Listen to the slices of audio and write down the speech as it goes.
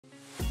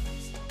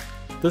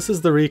This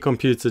is the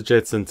reComputer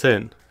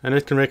Jetson-10, and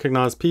it can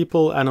recognize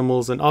people,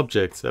 animals and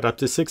objects at up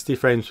to 60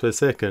 frames per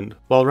second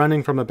while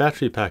running from a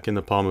battery pack in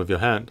the palm of your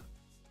hand.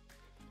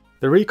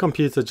 The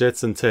reComputer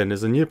Jetson-10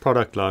 is a new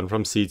product line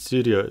from Seed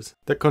Studios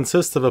that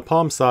consists of a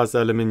palm-sized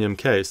aluminium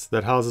case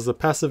that houses a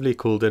passively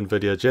cooled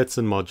NVIDIA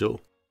Jetson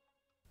module.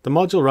 The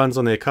module runs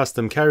on their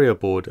custom carrier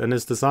board and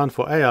is designed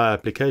for AI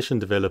application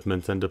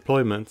development and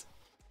deployment.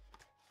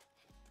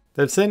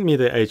 They've sent me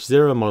their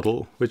H0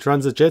 model, which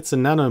runs a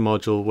Jetson Nano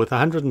module with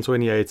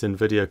 128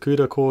 NVIDIA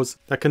CUDA cores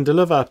that can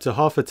deliver up to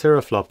half a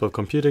teraflop of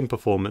computing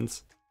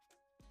performance.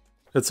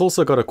 It's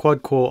also got a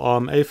quad-core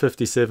ARM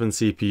A57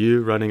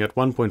 CPU running at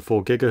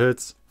 1.4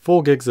 GHz,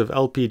 4 GB of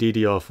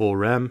LPDDR4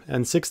 RAM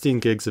and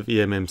 16 GB of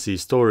eMMC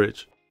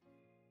storage.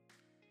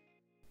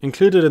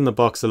 Included in the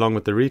box along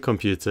with the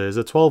reComputer is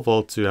a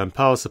 12V 2A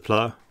power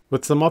supply,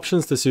 with some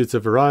options to suit a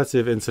variety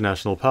of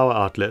international power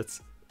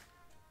outlets.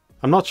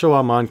 I'm not sure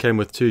why mine came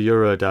with 2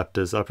 Euro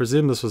adapters, I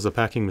presume this was a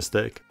packing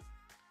mistake.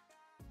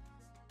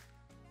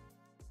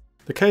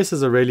 The case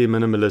is a really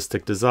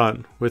minimalistic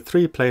design, with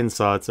 3 plain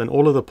sides and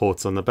all of the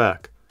ports on the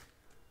back.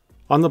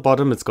 On the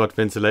bottom it's got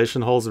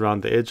ventilation holes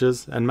around the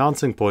edges and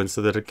mounting points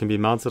so that it can be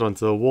mounted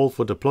onto a wall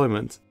for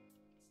deployment.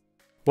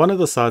 One of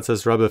the sides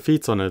has rubber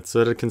feet on it so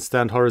that it can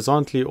stand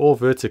horizontally or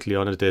vertically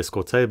on a desk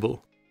or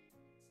table.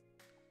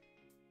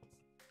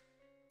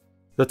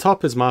 The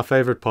top is my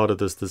favourite part of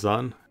this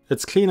design.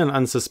 It's clean and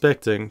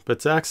unsuspecting, but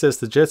to access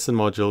the Jetson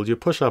module you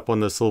push up on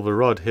the silver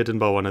rod hidden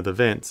by one of the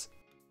vents.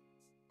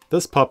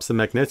 This pops the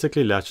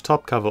magnetically latched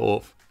top cover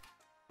off.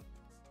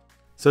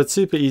 So it's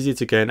super easy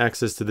to gain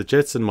access to the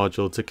Jetson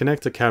module to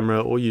connect a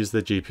camera or use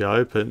the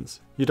GPIO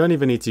pins. You don't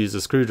even need to use a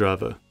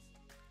screwdriver.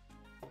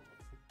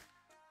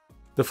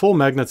 The 4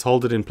 magnets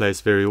hold it in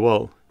place very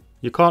well.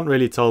 You can't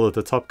really tell that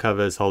the top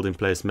cover is held in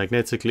place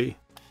magnetically.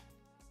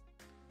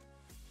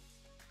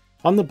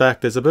 On the back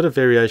there's a bit of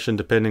variation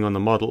depending on the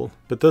model,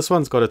 but this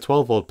one's got a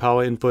 12V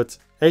power input,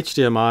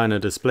 HDMI and a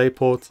display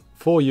port,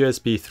 4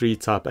 USB 3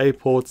 Type A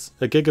ports,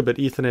 a gigabit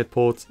Ethernet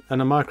port,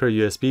 and a micro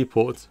USB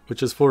port,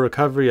 which is for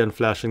recovery and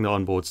flashing the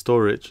onboard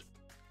storage.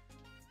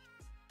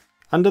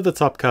 Under the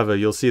top cover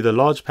you'll see the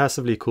large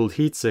passively cooled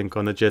heatsink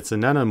on the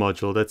Jetson Nano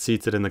module that's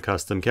seated in the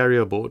custom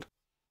carrier board.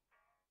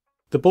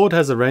 The board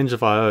has a range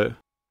of I/O.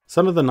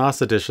 Some of the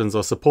nice additions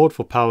are support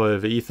for power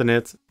over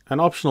Ethernet,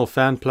 an optional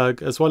fan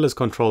plug, as well as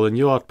control and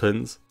UART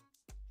pins.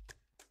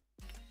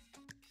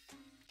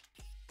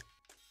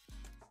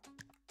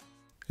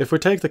 If we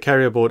take the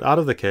carrier board out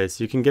of the case,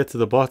 you can get to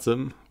the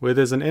bottom, where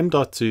there's an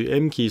M.2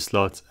 M key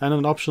slot and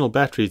an optional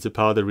battery to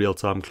power the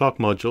real-time clock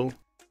module.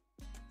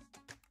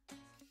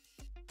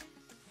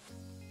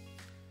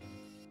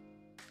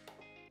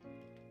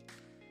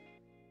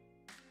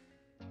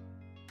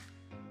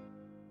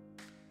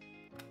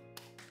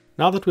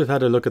 Now that we've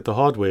had a look at the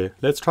hardware,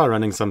 let's try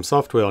running some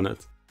software on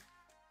it.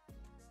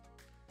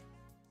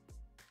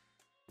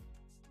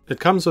 It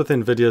comes with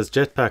NVIDIA's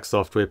JetPack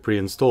software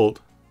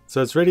pre-installed,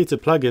 so it's ready to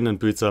plug in and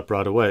boot up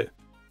right away.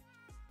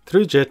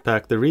 Through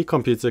JetPack, the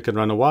reComputer can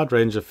run a wide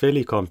range of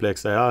fairly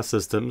complex AI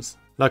systems,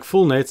 like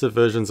full native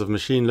versions of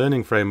machine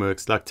learning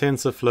frameworks like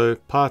TensorFlow,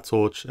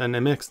 PyTorch, and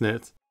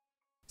MXNet.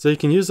 So you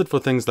can use it for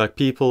things like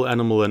people,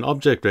 animal, and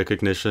object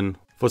recognition,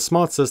 for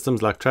smart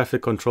systems like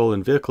traffic control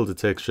and vehicle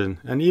detection,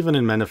 and even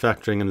in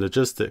manufacturing and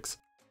logistics.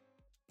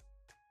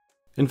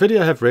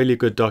 NVIDIA have really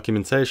good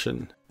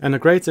documentation, and a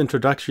great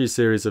introductory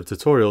series of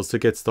tutorials to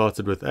get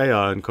started with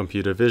AI and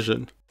computer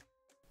vision.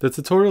 The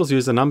tutorials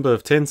use a number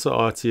of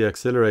TensorRT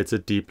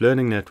accelerated deep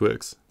learning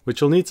networks, which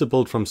you'll need to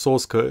build from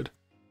source code.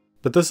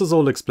 But this is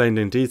all explained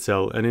in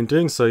detail, and in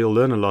doing so you'll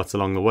learn a lot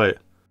along the way.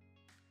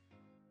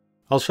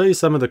 I'll show you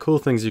some of the cool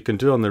things you can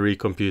do on the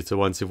reComputer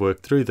once you've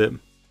worked through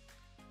them.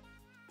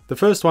 The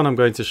first one I'm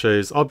going to show you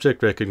is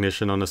object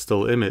recognition on a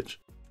still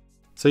image.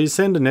 So you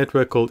send a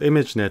network called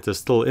ImageNet a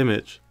still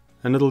image,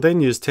 and it'll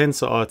then use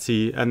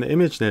TensorRT and the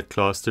ImageNet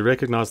class to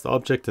recognize the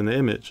object in the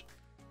image.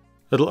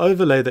 It'll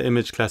overlay the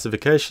image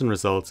classification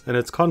result and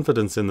its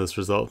confidence in this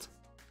result.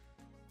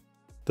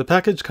 The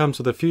package comes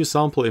with a few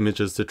sample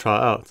images to try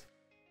out.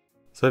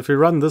 So if we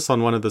run this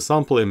on one of the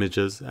sample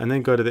images and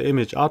then go to the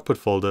image output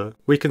folder,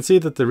 we can see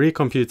that the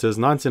reComputer is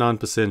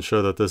 99%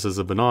 sure that this is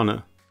a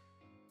banana.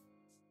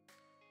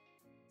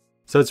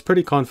 So it's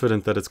pretty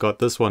confident that it's got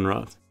this one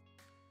right.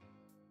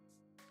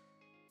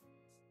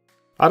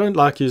 I don't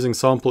like using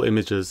sample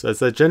images as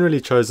they're generally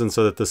chosen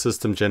so that the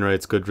system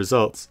generates good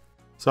results.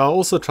 So I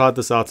also tried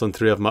this out on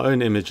 3 of my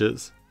own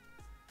images.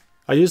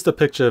 I used a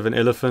picture of an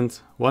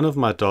elephant, one of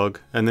my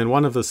dog, and then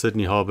one of the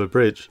Sydney Harbour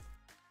Bridge.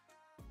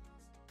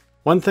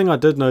 One thing I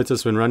did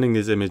notice when running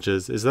these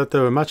images is that they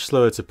were much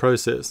slower to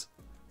process.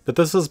 But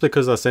this is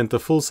because I sent the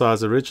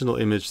full-size original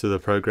image to the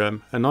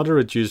program and not a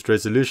reduced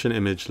resolution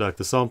image like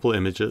the sample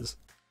images.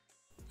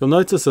 You'll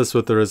notice this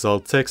with the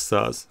result text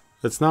size.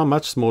 It's now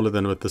much smaller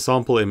than with the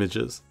sample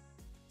images.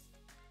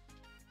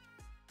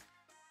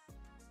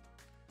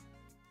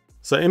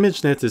 So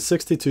ImageNet is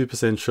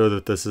 62% sure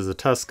that this is a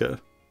tusker,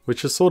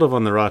 which is sort of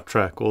on the right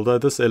track, although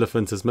this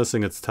elephant is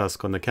missing its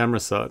tusk on the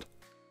camera side.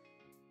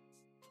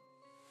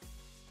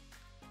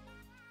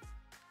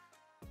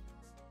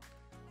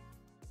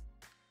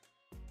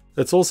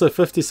 It's also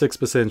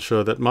 56%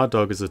 sure that my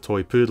dog is a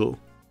toy poodle.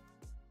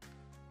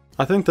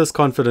 I think this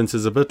confidence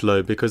is a bit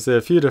low because there are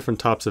a few different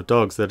types of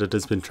dogs that it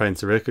has been trained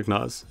to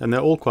recognize, and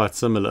they're all quite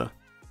similar.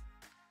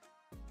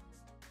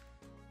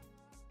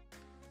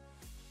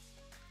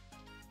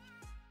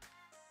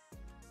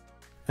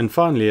 And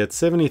finally,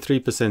 it's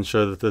 73%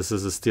 sure that this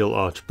is a steel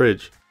arch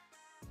bridge.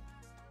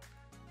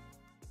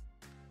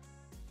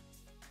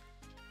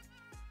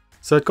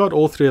 So it got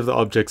all three of the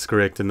objects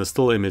correct in the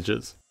still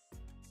images.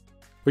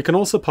 We can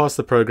also pass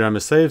the program a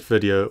saved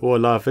video or a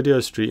live video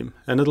stream,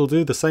 and it'll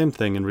do the same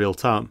thing in real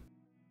time.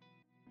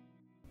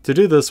 To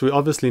do this, we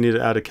obviously need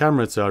to add a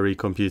camera to our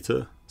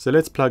reComputer, so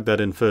let's plug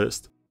that in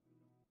first.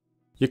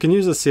 You can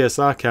use a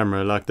CSI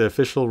camera like the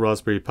official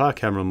Raspberry Pi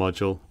camera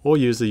module, or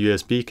use a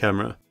USB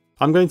camera.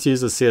 I'm going to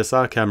use a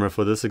CSI camera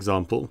for this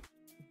example.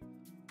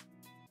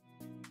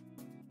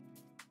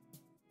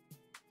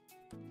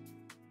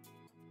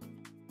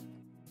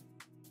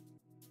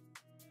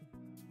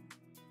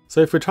 So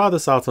if we try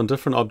this out on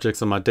different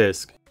objects on my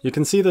desk, you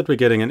can see that we're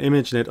getting an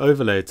ImageNet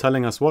overlay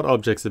telling us what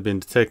objects have been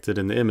detected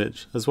in the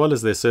image, as well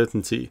as their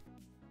certainty.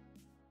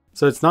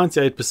 So it's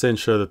 98%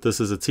 sure that this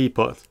is a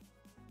teapot.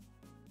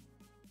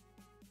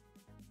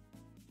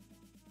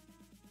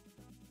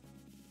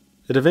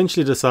 It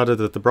eventually decided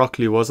that the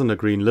broccoli wasn't a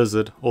green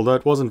lizard, although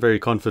it wasn't very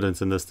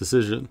confident in this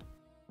decision.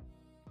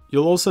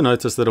 You'll also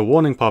notice that a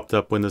warning popped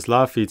up when this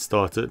live feed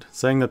started,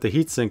 saying that the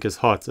heatsink is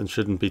hot and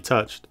shouldn't be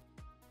touched.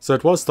 So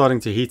it was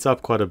starting to heat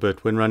up quite a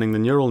bit when running the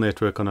neural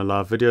network on a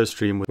live video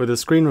stream with a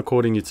screen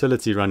recording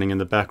utility running in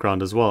the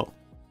background as well.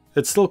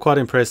 It's still quite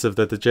impressive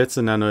that the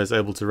Jetson Nano is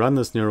able to run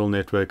this neural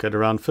network at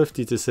around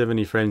 50 to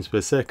 70 frames per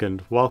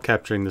second while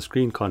capturing the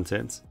screen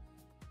contents.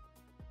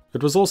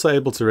 It was also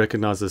able to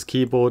recognize this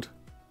keyboard,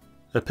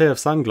 a pair of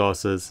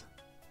sunglasses,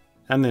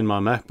 and then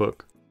my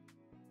MacBook.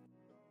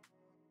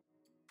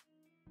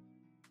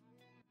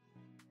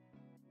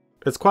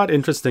 It's quite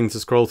interesting to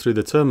scroll through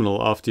the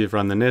terminal after you've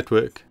run the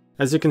network,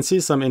 as you can see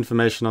some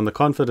information on the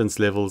confidence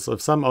levels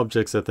of some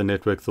objects that the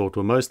network thought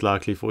were most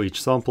likely for each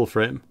sample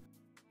frame.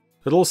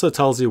 It also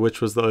tells you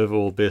which was the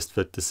overall best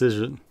fit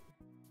decision.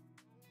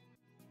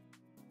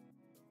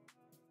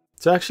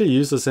 To actually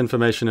use this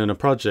information in a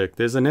project,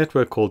 there's a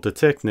network called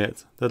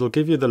DetectNet that'll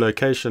give you the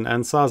location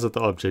and size of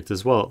the object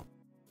as well.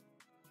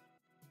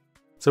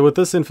 So with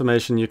this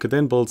information you could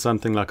then build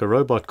something like a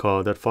robot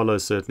car that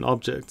follows certain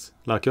objects,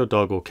 like your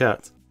dog or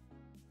cat.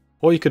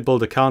 Or you could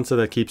build a counter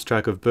that keeps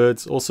track of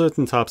birds or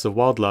certain types of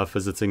wildlife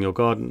visiting your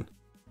garden.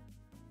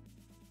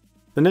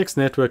 The next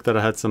network that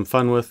I had some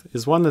fun with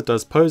is one that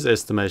does pose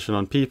estimation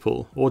on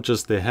people or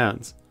just their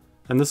hands,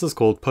 and this is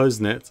called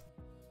PoseNet.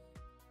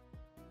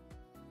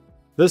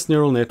 This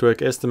neural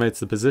network estimates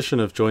the position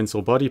of joints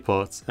or body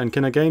parts and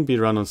can again be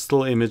run on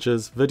still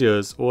images,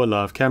 videos, or a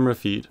live camera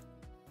feed.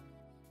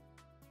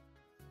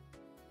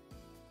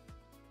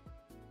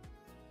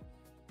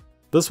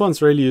 This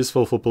one's really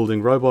useful for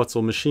building robots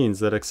or machines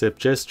that accept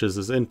gestures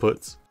as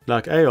inputs,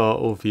 like AR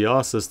or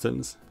VR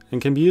systems,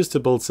 and can be used to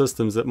build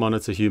systems that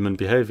monitor human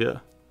behavior,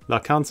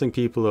 like counting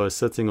people who are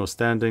sitting or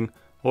standing,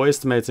 or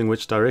estimating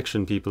which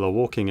direction people are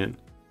walking in.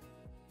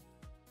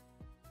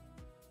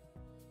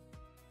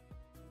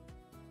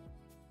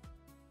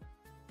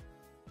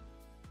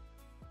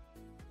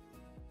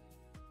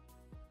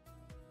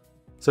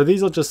 So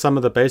these are just some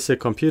of the basic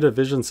computer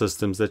vision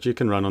systems that you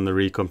can run on the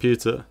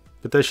reComputer,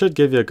 but they should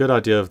give you a good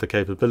idea of the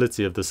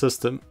capability of the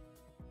system.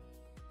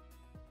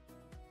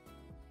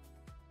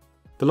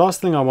 The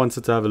last thing I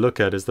wanted to have a look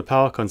at is the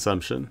power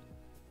consumption.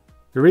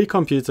 The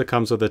reComputer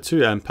comes with a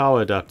 2 amp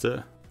power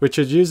adapter, which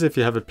you'd use if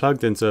you have it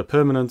plugged into a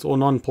permanent or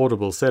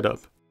non-portable setup.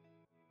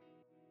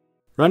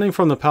 Running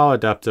from the power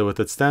adapter with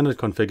its standard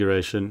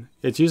configuration,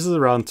 it uses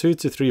around 2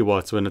 to 3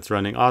 watts when it's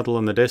running idle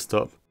on the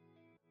desktop.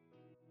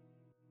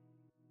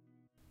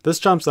 This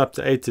jumps up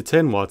to 8 to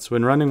 10 watts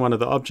when running one of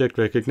the object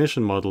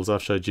recognition models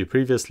I've showed you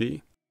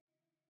previously.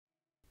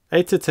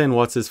 8 to 10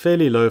 watts is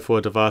fairly low for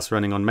a device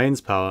running on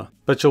mains power,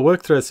 but you'll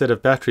work through a set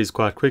of batteries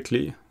quite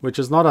quickly, which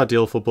is not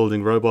ideal for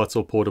building robots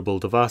or portable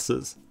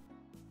devices.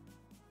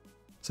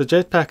 So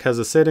JetPack has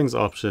a settings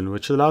option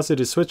which allows you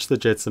to switch the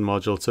Jetson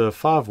module to a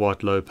 5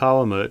 watt low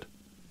power mode.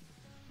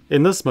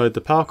 In this mode,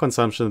 the power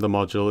consumption of the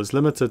module is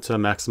limited to a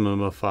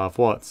maximum of 5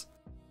 watts.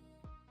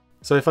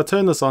 So if I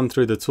turn this on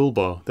through the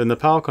toolbar, then the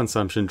power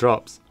consumption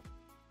drops.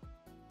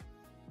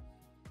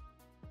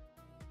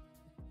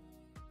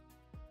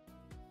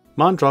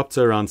 Mine dropped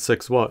to around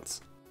 6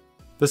 watts.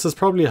 This is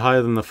probably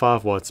higher than the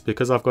 5 watts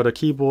because I've got a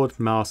keyboard,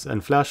 mouse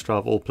and flash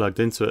drive all plugged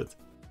into it.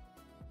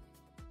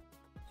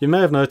 You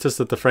may have noticed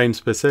that the frames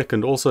per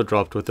second also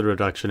dropped with the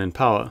reduction in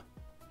power.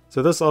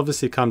 So this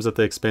obviously comes at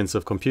the expense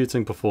of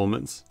computing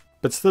performance,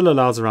 but still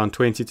allows around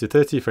 20 to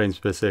 30 frames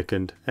per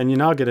second, and you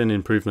now get an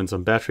improvement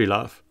on battery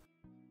life.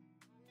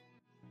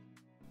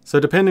 So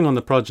depending on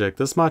the project,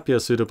 this might be a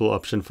suitable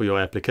option for your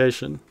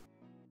application.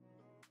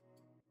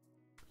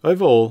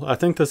 Overall, I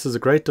think this is a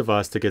great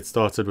device to get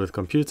started with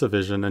computer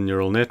vision and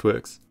neural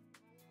networks.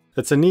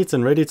 It's a neat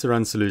and ready to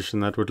run solution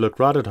that would look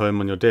right at home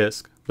on your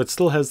desk, but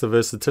still has the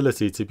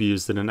versatility to be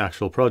used in an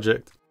actual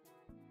project.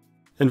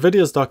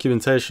 NVIDIA's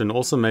documentation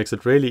also makes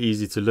it really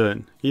easy to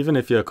learn, even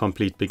if you're a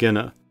complete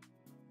beginner.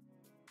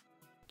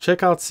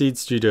 Check out Seed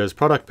Studio's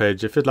product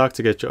page if you'd like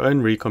to get your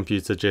own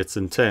reComputer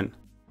Jetson-10.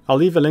 I'll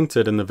leave a link to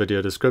it in the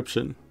video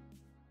description.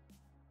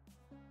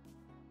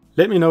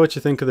 Let me know what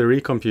you think of the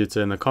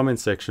reComputer in the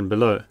comments section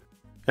below,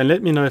 and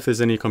let me know if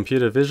there's any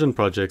computer vision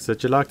projects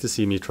that you'd like to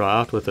see me try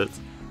out with it.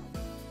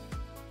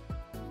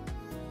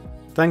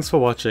 Thanks for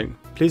watching.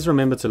 Please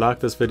remember to like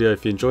this video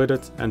if you enjoyed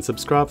it, and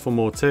subscribe for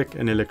more tech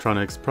and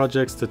electronics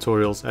projects,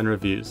 tutorials and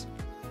reviews.